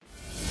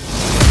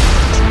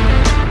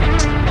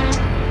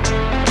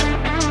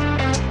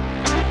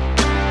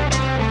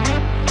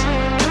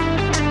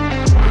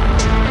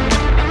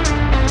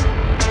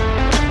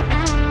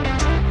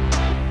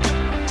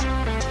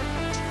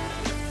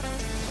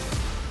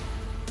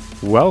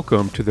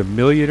Welcome to the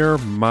Millionaire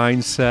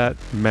Mindset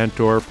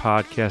Mentor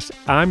Podcast.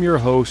 I'm your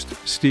host,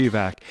 Steve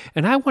Ack,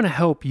 and I want to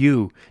help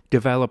you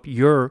develop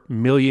your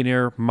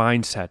millionaire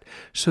mindset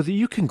so that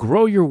you can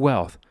grow your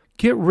wealth,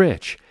 get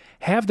rich,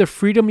 have the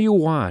freedom you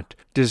want,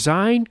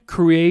 design,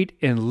 create,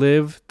 and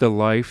live the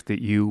life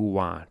that you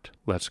want.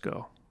 Let's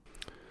go.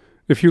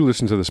 If you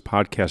listen to this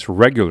podcast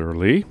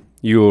regularly,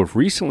 you have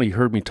recently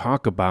heard me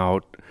talk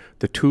about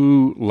the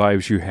two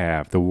lives you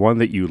have, the one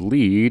that you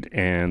lead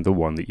and the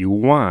one that you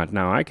want.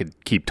 Now, I could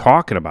keep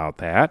talking about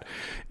that,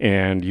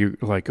 and you're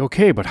like,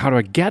 okay, but how do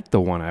I get the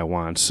one I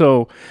want?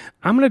 So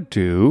I'm going to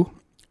do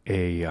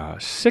a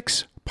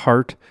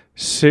 6-part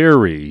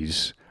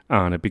series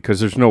on it because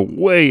there's no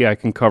way I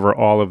can cover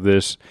all of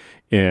this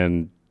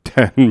in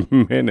 10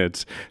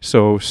 minutes.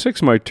 So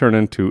 6 might turn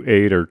into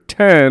 8 or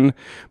 10,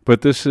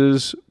 but this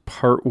is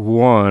part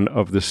 1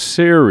 of the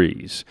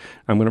series.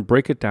 I'm going to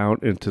break it down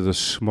into the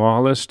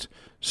smallest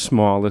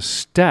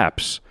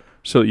steps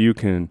so that you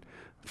can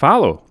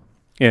follow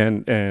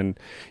and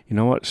you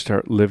know what,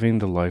 start living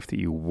the life that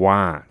you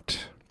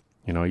want.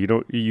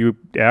 You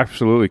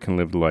absolutely can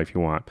live the life you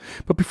want.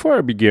 But before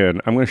I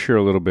begin, I'm going to share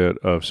a little bit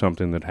of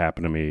something that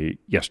happened to me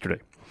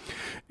yesterday,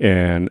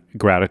 and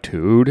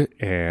gratitude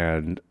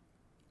and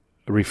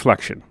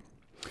reflection.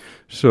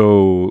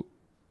 So,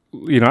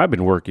 I've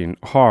been working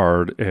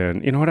hard,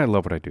 and you know what? I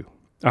love what I do.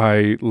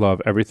 I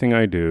love everything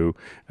I do.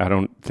 I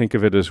don't think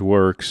of it as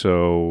work.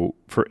 So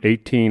for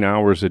 18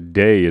 hours a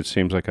day, it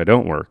seems like I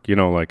don't work.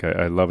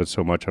 I love it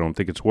so much, I don't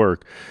think it's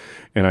work.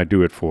 And I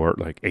do it for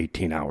like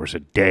 18 hours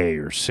a day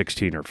or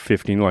 16 or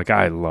 15.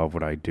 I love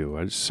what I do.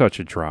 It's such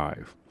a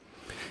drive.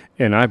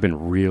 And I've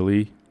been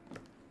really,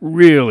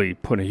 really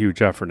putting a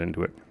huge effort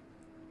into it.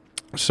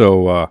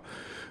 So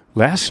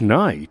last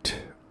night,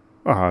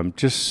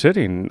 just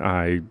sitting,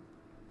 I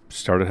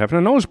started having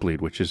a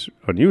nosebleed, which is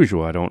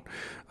unusual. I don't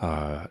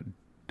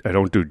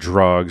do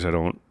drugs. I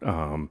don't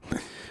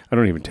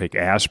even take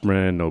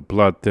aspirin, no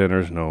blood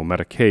thinners, no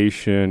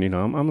medication.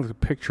 I'm the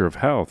picture of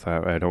health.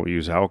 I don't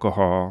use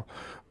alcohol,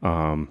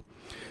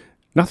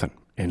 nothing.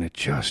 And it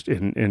just, I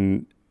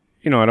don't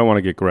want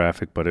to get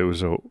graphic, but it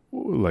was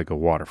like a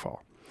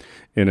waterfall.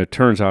 And it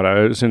turns out I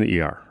was in the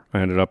ER.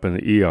 I ended up in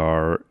the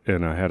ER,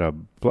 and I had a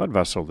blood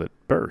vessel that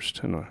burst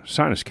in a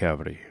sinus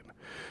cavity.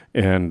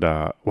 And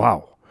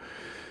wow.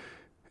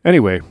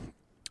 Anyway,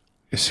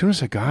 as soon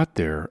as I got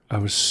there, I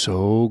was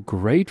so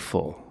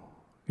grateful.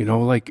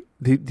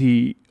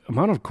 The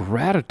amount of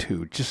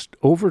gratitude just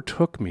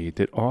overtook me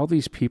that all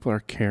these people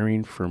are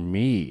caring for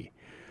me.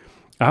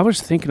 I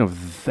was thinking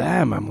of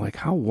them. I'm like,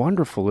 how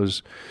wonderful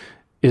is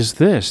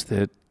this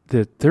that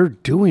they're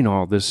doing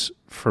all this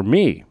for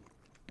me?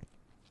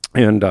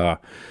 And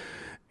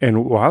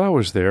while I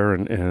was there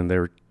and they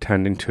were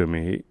tending to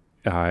me,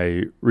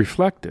 I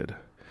reflected.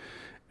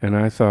 And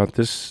I thought,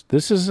 this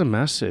is a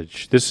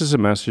message. This is a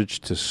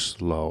message to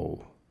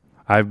slow.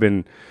 I've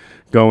been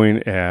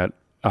going at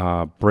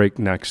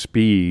breakneck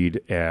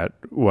speed at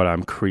what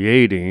I'm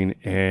creating,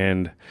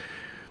 and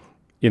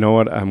you know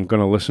what? I'm going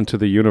to listen to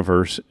the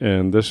universe,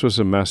 and this was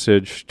a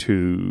message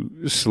to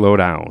slow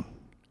down.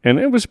 And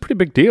it was a pretty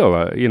big deal.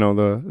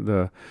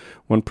 The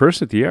one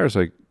person at the ER is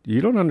like,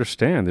 you don't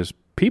understand this.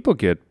 People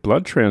get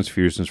blood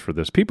transfusions for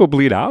this. People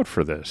bleed out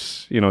for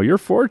this. You're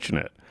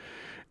fortunate.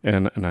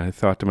 And I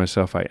thought to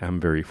myself, I am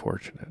very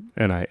fortunate,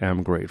 and I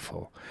am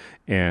grateful.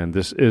 And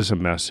this is a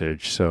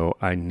message, so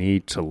I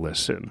need to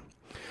listen.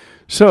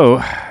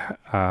 So,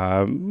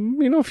 a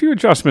few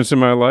adjustments in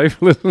my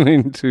life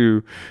listening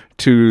to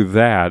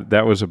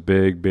that was a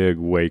big, big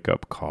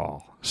wake-up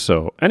call.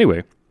 So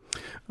anyway,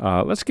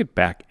 let's get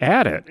back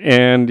at it.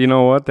 And you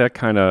know what? That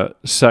kind of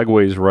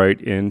segues right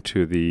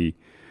into the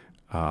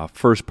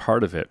first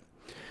part of it.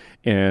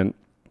 And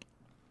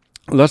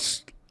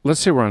let's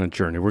say we're on a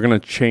journey. We're going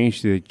to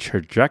change the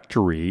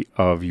trajectory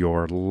of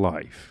your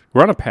life.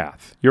 We're on a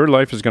path. Your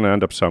life is going to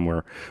end up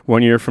somewhere.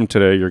 1 year from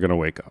today, you're going to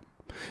wake up.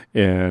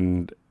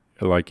 And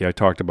like I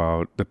talked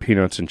about the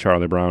Peanuts and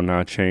Charlie Brown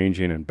not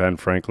changing, and Ben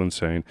Franklin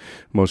saying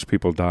most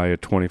people die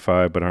at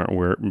 25 but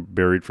aren't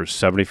buried for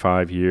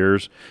 75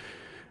 years.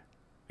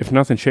 If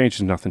nothing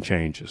changes, nothing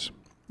changes.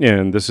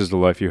 And this is the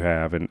life you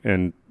have.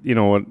 And you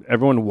know what?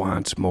 Everyone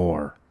wants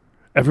more.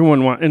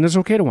 And it's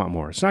okay to want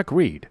more. It's not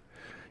greed.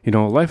 A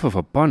life of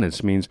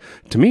abundance means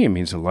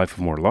a life of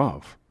more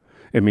love.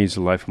 It means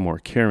a life of more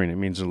caring. It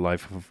means a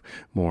life of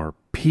more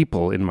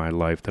people in my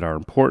life that are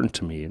important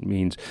to me. It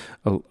means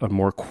a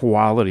more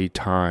quality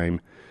time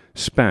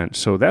spent.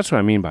 So that's what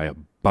I mean by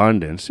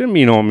abundance. It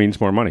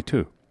means more money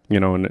too.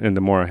 And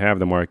the more I have,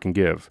 the more I can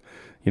give.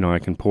 I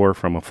can pour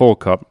from a full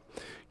cup,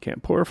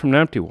 can't pour from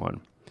an empty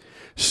one.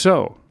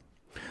 So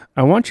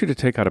I want you to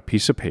take out a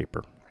piece of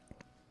paper.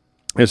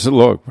 It's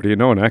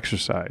an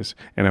exercise.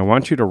 And I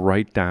want you to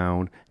write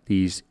down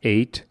these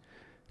 8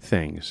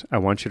 things. I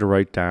want you to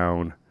write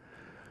down,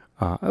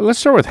 let's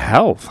start with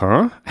health,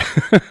 huh?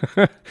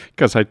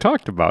 Because I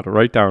talked about it.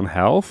 Write down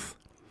health,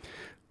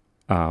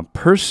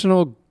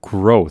 personal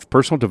growth,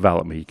 personal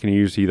development. You can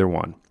use either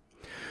one.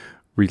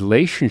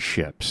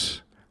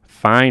 Relationships,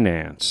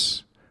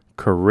 finance,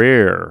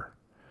 career,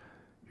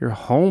 your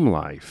home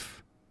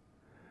life,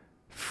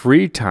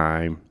 free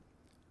time,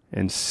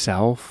 and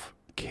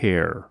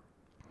self-care.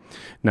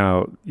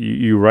 Now,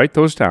 you write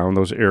those down,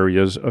 those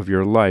areas of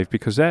your life,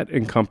 because that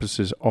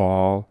encompasses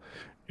all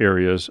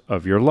areas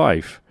of your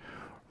life.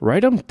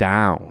 Write them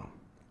down.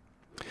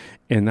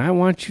 And I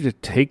want you to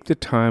take the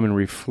time and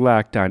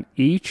reflect on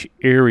each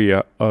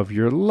area of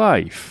your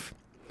life.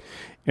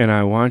 And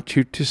I want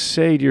you to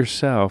say to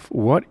yourself,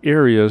 what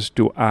areas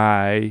do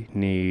I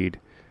need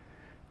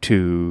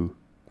to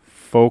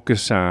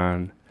focus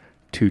on,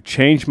 to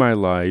change my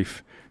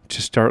life,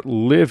 to start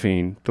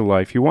living the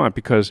life you want?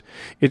 Because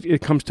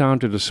it comes down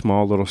to the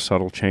small little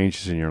subtle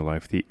changes in your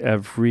life, the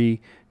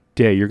every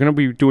day. You're going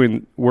to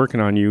be working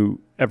on you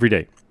every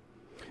day.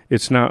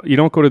 It's not, you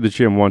don't go to the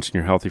gym once and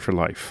you're healthy for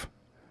life.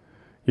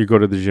 You go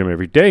to the gym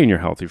every day and you're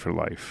healthy for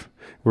life.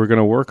 We're going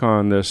to work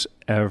on this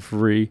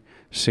every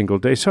single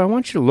day. So I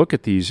want you to look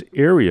at these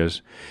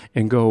areas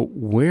and go,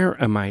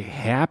 where am I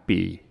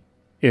happy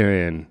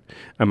in?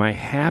 Am I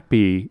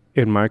happy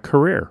in my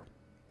career?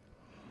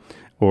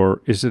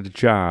 Or is it a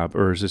job?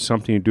 Or is it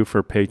something you do for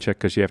a paycheck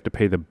because you have to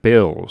pay the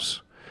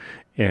bills?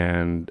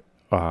 And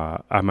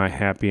am I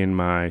happy in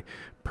my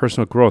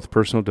personal growth,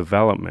 personal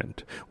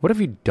development? What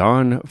have you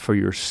done for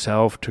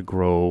yourself to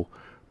grow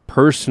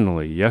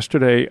personally?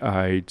 Yesterday,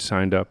 I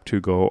signed up to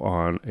go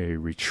on a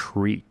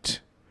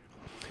retreat.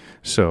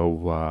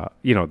 So,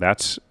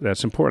 that's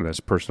important. That's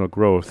personal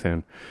growth.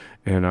 And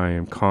I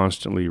am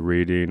constantly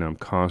reading. I'm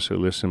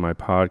constantly listening to my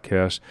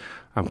podcast.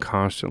 I'm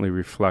constantly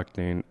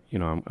reflecting.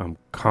 I'm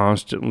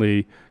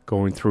constantly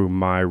going through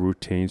my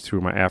routines,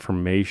 through my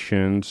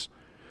affirmations,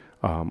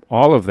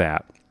 all of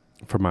that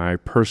for my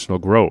personal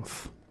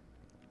growth,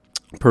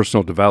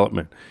 personal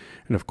development.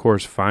 And of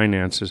course,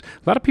 finances.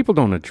 A lot of people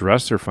don't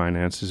address their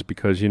finances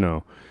because, you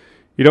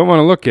don't want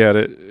to look at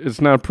it.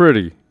 It's not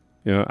pretty.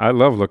 I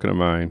love looking at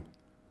mine.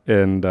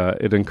 And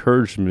it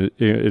encourages me.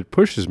 It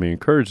pushes me,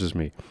 encourages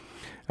me.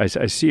 I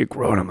see it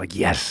grow, and I'm like,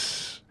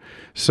 yes.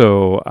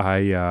 So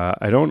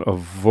I don't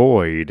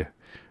avoid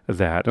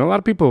that. And a lot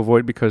of people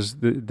avoid because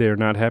they're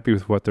not happy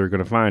with what they're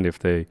going to find if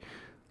they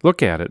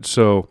look at it.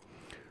 So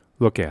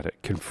look at it.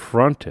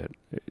 Confront it.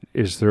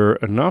 Is there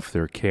enough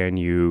there? Can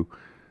you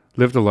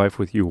live the life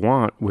you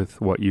want with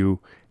what you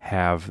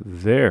have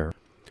there?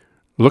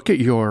 Look at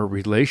your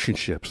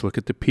relationships. Look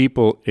at the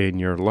people in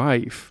your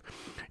life.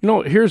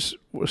 Here's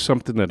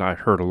something that I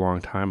heard a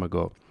long time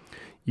ago.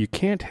 You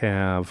can't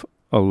have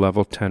a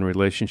level 10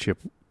 relationship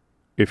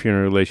if you're in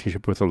a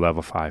relationship with a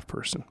level 5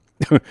 person.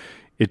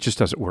 It just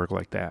doesn't work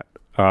like that.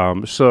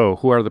 So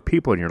who are the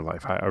people in your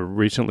life? I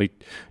recently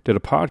did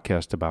a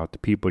podcast about the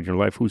people in your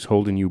life who's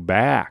holding you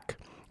back.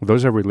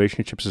 Those are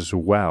relationships as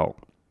well.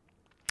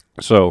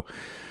 So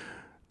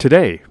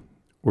today,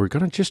 we're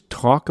going to just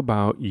talk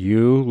about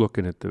you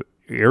looking at the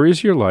areas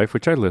of your life,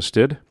 which I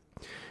listed,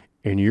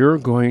 and you're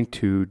going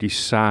to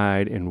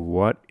decide in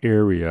what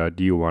area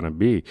do you want to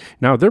be.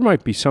 Now, there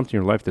might be something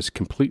in your life that's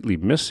completely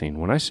missing.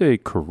 When I say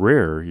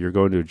career, you're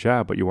going to a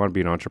job, but you want to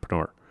be an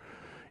entrepreneur.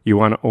 You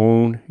want to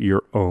own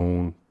your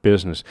own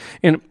business.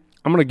 And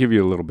I'm going to give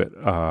you a little bit.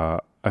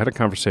 I had a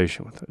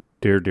conversation with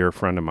a dear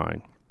friend of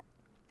mine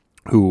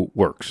who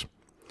works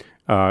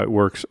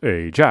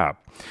a job.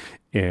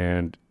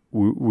 And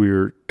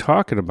we're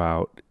talking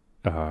about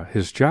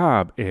his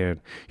job,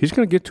 and he's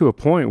going to get to a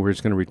point where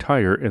he's going to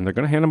retire, and they're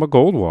going to hand him a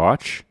gold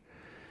watch,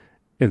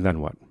 and then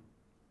what?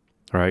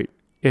 Right?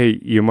 Hey,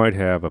 you might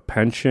have a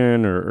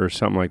pension or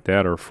something like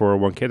that, or a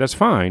 401k. That's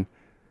fine.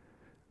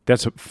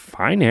 That's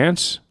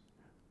finance,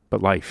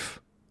 but life,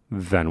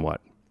 then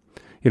what?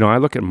 I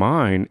look at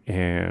mine,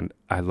 and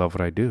I love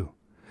what I do.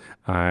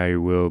 I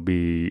will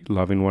be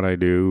loving what I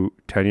do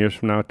 10 years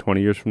from now,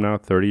 20 years from now,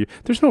 30 years.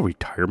 There's no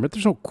retirement.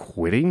 There's no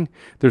quitting.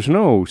 There's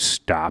no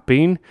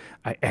stopping.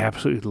 I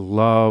absolutely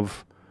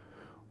love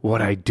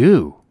what I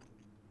do.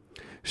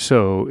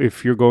 So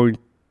if you're going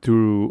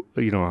through,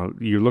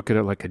 you look at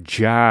it like a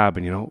job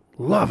and you don't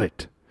love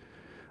it,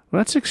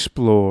 let's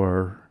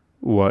explore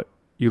what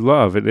you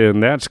love.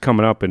 And that's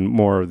coming up in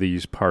more of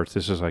these parts.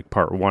 This is like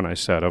part 1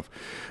 I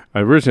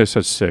originally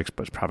said 6,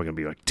 but it's probably going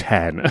to be like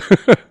 10.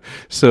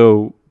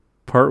 So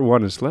part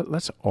 1 is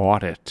let's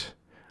audit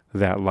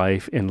that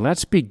life, and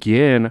let's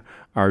begin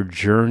our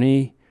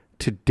journey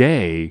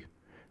today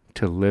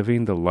to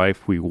living the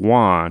life we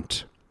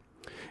want.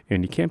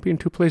 And you can't be in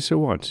two places at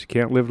once. You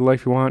can't live the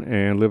life you want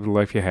and live the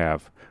life you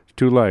have. It's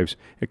 2 lives.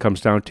 It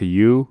comes down to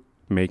you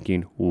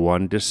making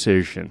one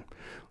decision.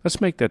 Let's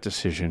make that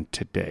decision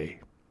today.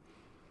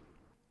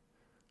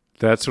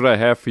 That's what I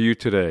have for you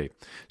today.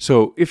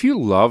 So if you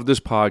love this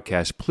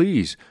podcast,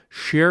 please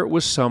share it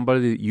with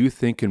somebody that you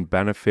think can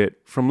benefit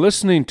from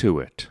listening to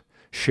it.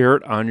 Share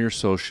it on your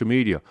social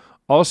media.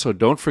 Also,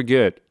 don't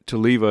forget to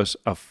leave us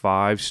a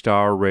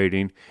 5-star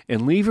rating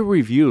and leave a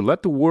review.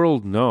 Let the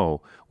world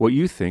know what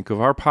you think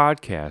of our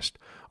podcast.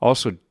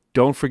 Also,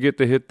 don't forget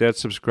to hit that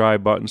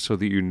subscribe button so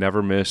that you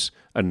never miss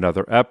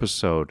another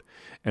episode.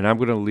 And I'm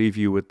going to leave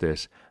you with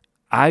this.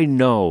 I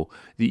know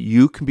that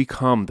you can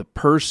become the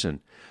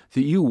person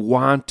that you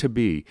want to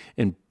be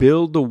and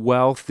build the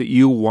wealth that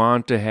you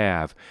want to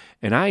have.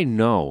 And I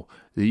know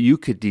that you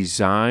could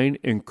design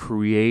and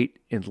create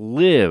and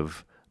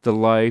live the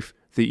life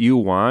that you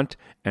want,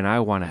 and I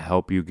want to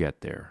help you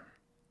get there.